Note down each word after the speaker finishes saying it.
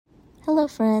Hello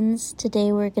friends,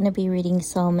 today we're going to be reading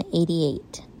Psalm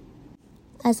 88.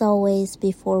 As always,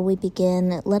 before we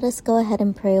begin, let us go ahead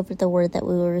and pray over the word that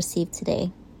we will receive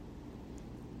today.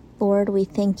 Lord, we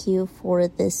thank you for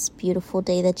this beautiful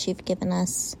day that you've given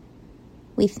us.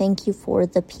 We thank you for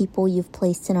the people you've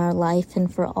placed in our life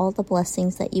and for all the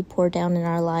blessings that you pour down in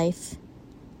our life.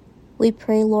 We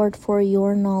pray, Lord, for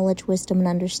your knowledge, wisdom, and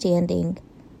understanding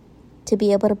to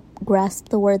be able to grasp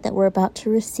the word that we're about to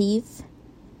receive,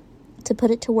 to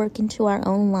put it to work into our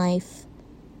own life,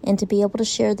 and to be able to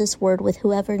share this word with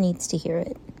whoever needs to hear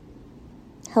it.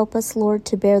 Help us, Lord,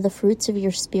 to bear the fruits of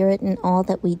your Spirit in all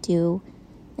that we do,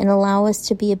 and allow us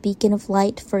to be a beacon of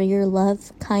light for your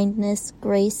love, kindness,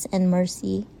 grace, and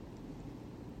mercy.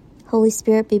 Holy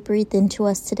Spirit, be breathed into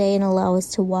us today and allow us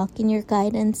to walk in your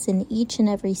guidance in each and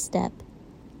every step.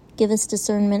 Give us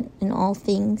discernment in all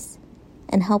things,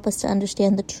 and help us to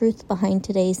understand the truth behind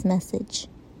today's message.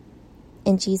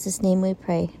 In Jesus' name we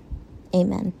pray.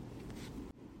 Amen.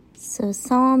 So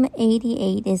Psalm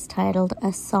 88 is titled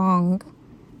A Song,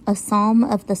 a Psalm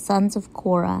of the Sons of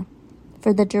Korah,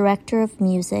 for the director of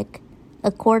music,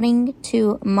 according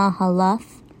to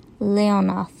Mahalath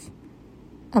Leonath,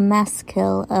 a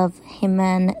maskil of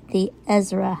Heman the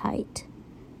Ezrahite.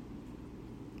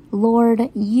 Lord,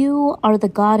 you are the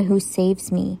God who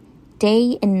saves me.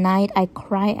 Day and night I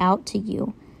cry out to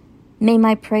you. May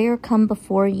my prayer come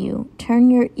before you.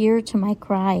 Turn your ear to my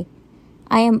cry.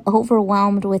 I am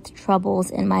overwhelmed with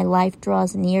troubles, and my life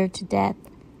draws near to death.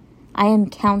 I am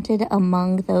counted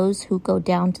among those who go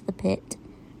down to the pit.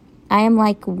 I am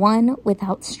like one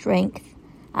without strength.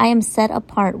 I am set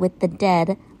apart with the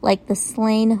dead, like the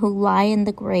slain who lie in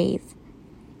the grave,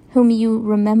 whom you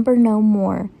remember no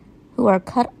more, who are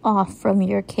cut off from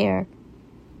your care.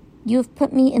 You have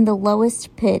put me in the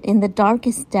lowest pit, in the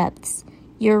darkest depths.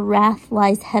 Your wrath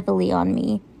lies heavily on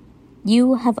me.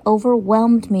 You have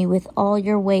overwhelmed me with all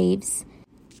your waves.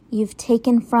 You've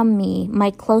taken from me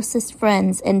my closest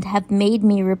friends and have made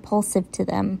me repulsive to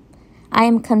them. I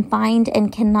am confined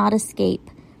and cannot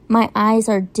escape. My eyes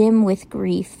are dim with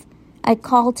grief. I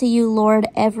call to you, Lord,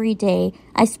 every day.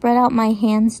 I spread out my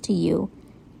hands to you.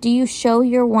 Do you show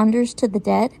your wonders to the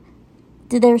dead?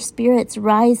 Do their spirits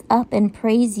rise up and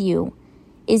praise you?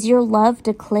 Is your love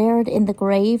declared in the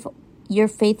grave, your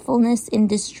faithfulness in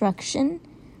destruction?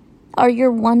 Are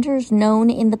your wonders known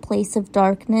in the place of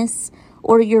darkness,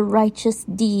 or your righteous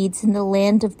deeds in the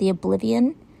land of the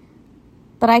oblivion?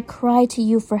 But I cry to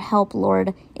you for help,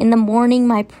 Lord. In the morning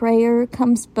my prayer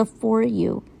comes before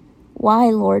you. Why,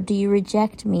 Lord, do you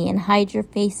reject me and hide your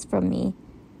face from me?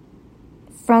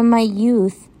 From my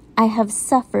youth I have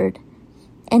suffered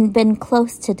and been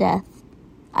close to death.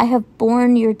 I have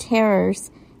borne your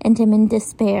terrors and am in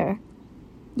despair.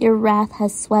 Your wrath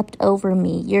has swept over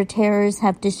me. Your terrors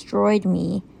have destroyed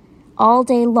me. All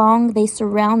day long they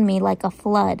surround me like a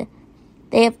flood.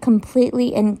 They have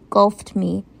completely engulfed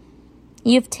me.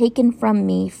 You have taken from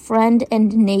me friend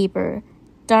and neighbor.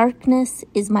 Darkness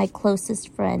is my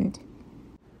closest friend.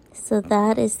 So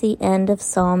that is the end of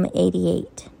Psalm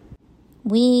 88.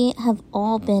 We have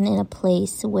all been in a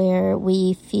place where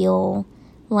we feel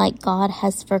like God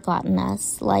has forgotten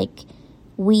us, like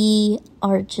we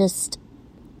are just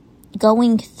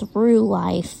going through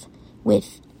life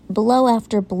with blow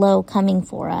after blow coming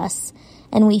for us,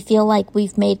 and we feel like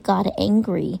we've made God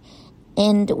angry,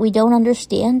 and we don't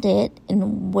understand it,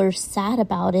 and we're sad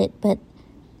about it, but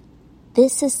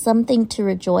this is something to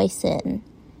rejoice in.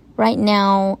 Right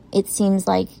now, it seems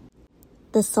like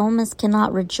the psalmist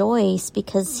cannot rejoice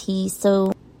because he's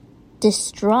so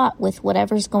distraught with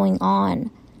whatever's going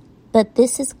on, but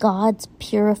this is God's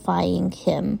purifying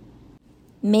him,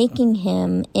 making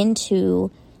him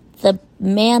into the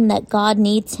man that God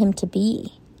needs him to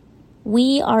be.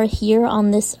 We are here on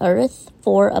this earth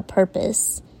for a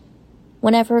purpose.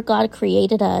 Whenever God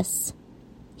created us,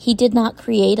 he did not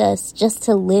create us just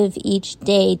to live each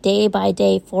day, day by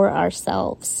day, for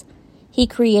ourselves. He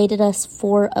created us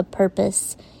for a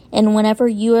purpose. And whenever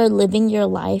you are living your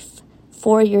life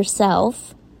for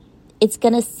yourself, it's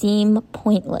going to seem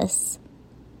pointless.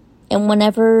 And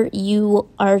whenever you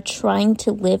are trying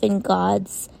to live in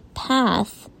God's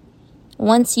path,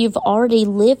 once you've already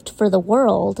lived for the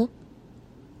world,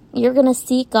 you're going to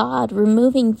see God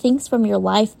removing things from your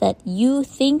life that you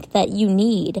think that you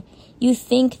need. You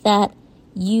think that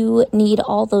you need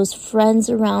all those friends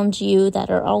around you that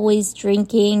are always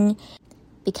drinking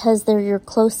because they're your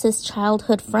closest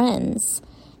childhood friends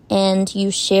and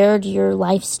you shared your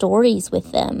life stories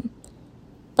with them.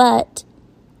 But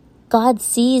God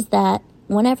sees that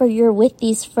whenever you're with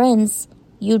these friends,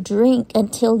 you drink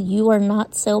until you are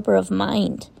not sober of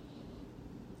mind.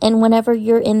 And whenever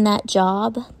you're in that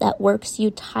job that works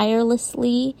you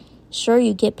tirelessly, sure,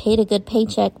 you get paid a good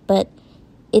paycheck, but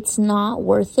it's not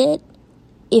worth it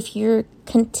if you're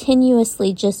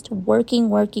continuously just working,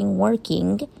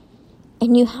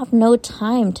 and you have no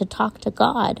time to talk to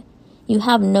God. You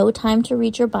have no time to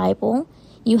read your Bible.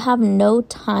 You have no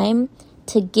time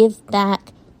to give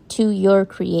back to your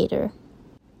Creator.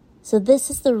 So this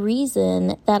is the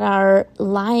reason that our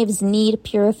lives need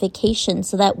purification,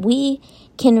 so that we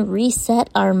can reset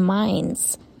our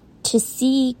minds to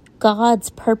see God's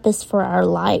purpose for our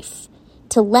life,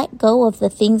 to let go of the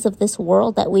things of this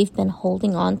world that we've been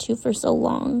holding on to for so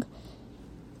long.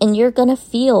 And you're going to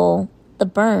feel the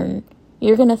burn.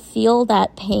 You're going to feel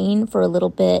that pain for a little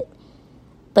bit.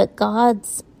 But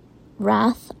God's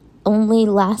wrath only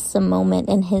lasts a moment,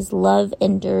 and His love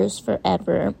endures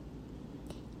forever.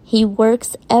 He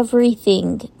works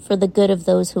everything for the good of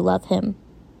those who love Him.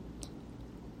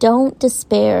 Don't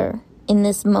despair in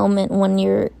this moment when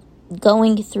you're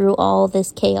going through all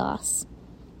this chaos.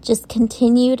 Just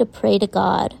continue to pray to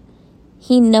God.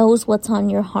 He knows what's on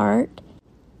your heart,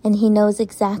 and He knows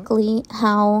exactly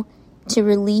how to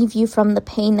relieve you from the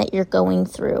pain that you're going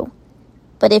through.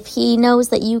 But if He knows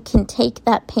that you can take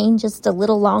that pain just a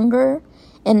little longer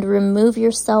and remove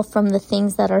yourself from the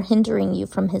things that are hindering you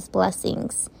from His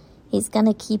blessings, He's going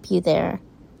to keep you there.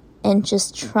 And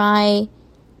just try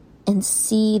and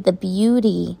see the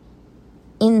beauty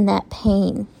in that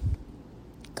pain.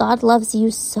 God loves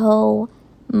you so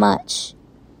much.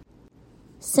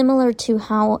 Similar to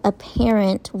how a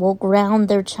parent will ground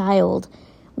their child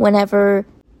whenever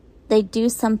they do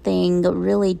something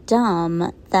really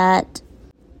dumb that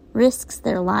risks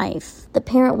their life. The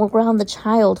parent will ground the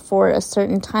child for a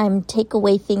certain time, take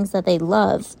away things that they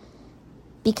love,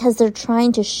 because they're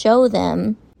trying to show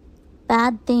them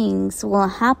bad things will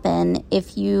happen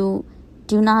if you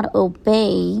do not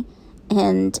obey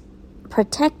and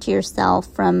protect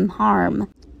yourself from harm.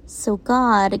 So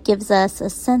God gives us a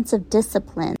sense of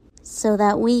discipline so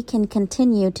that we can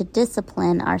continue to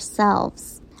discipline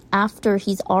ourselves after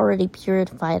He's already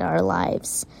purified our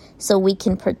lives. So we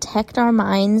can protect our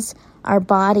minds, our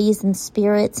bodies and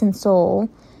spirits and soul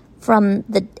from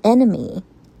the enemy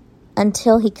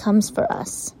until He comes for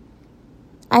us.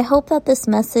 I hope that this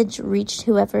message reached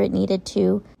whoever it needed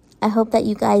to. I hope that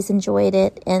you guys enjoyed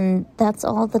it, and that's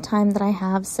all the time that I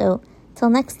have. So till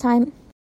next time.